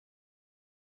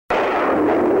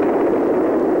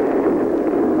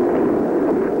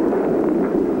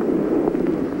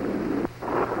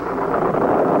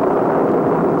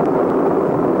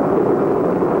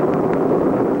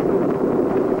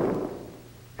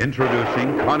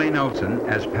Introducing Connie Nelson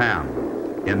as Pam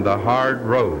in The Hard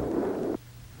Road.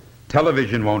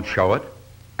 Television won't show it,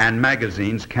 and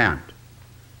magazines can't.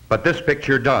 But this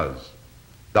picture does.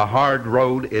 The Hard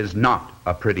Road is not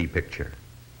a pretty picture.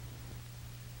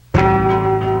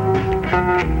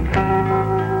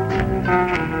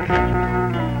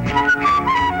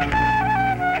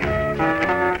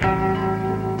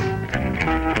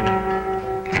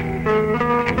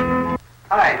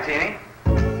 Hi, Teeny.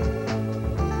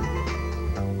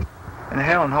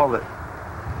 Inhale and hold it.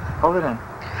 Hold it in.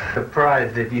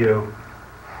 Surprised at you.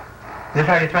 Is this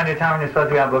how you spend your time when you're supposed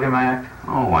to be out booking my act?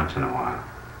 Oh, once in a while.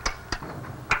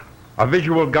 A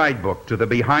visual guidebook to the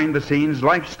behind-the-scenes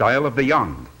lifestyle of the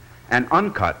young. An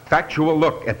uncut, factual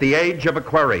look at the age of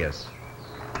Aquarius.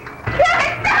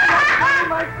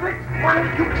 My quick, what am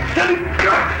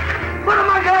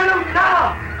I going to do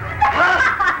now?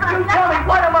 Huh? You tell me,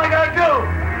 what am I going to do?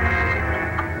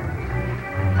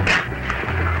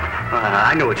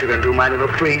 I know what you're going to do, my little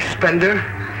free spender.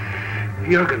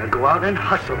 You're going to go out and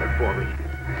hustle it for me.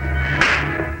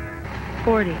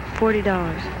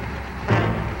 $40.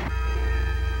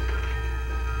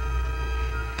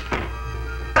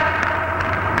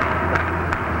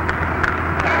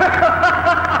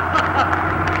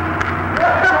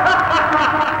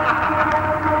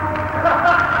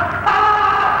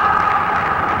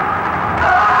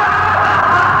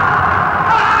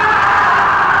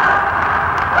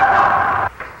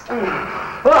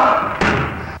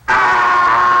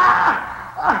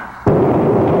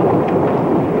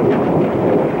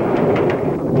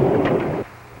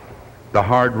 The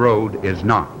Hard Road is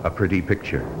not a pretty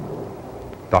picture.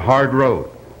 The Hard Road,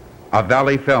 a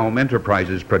Valley Film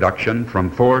Enterprises production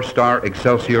from 4-Star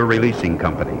Excelsior Releasing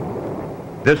Company.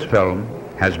 This film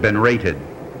has been rated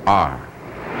R.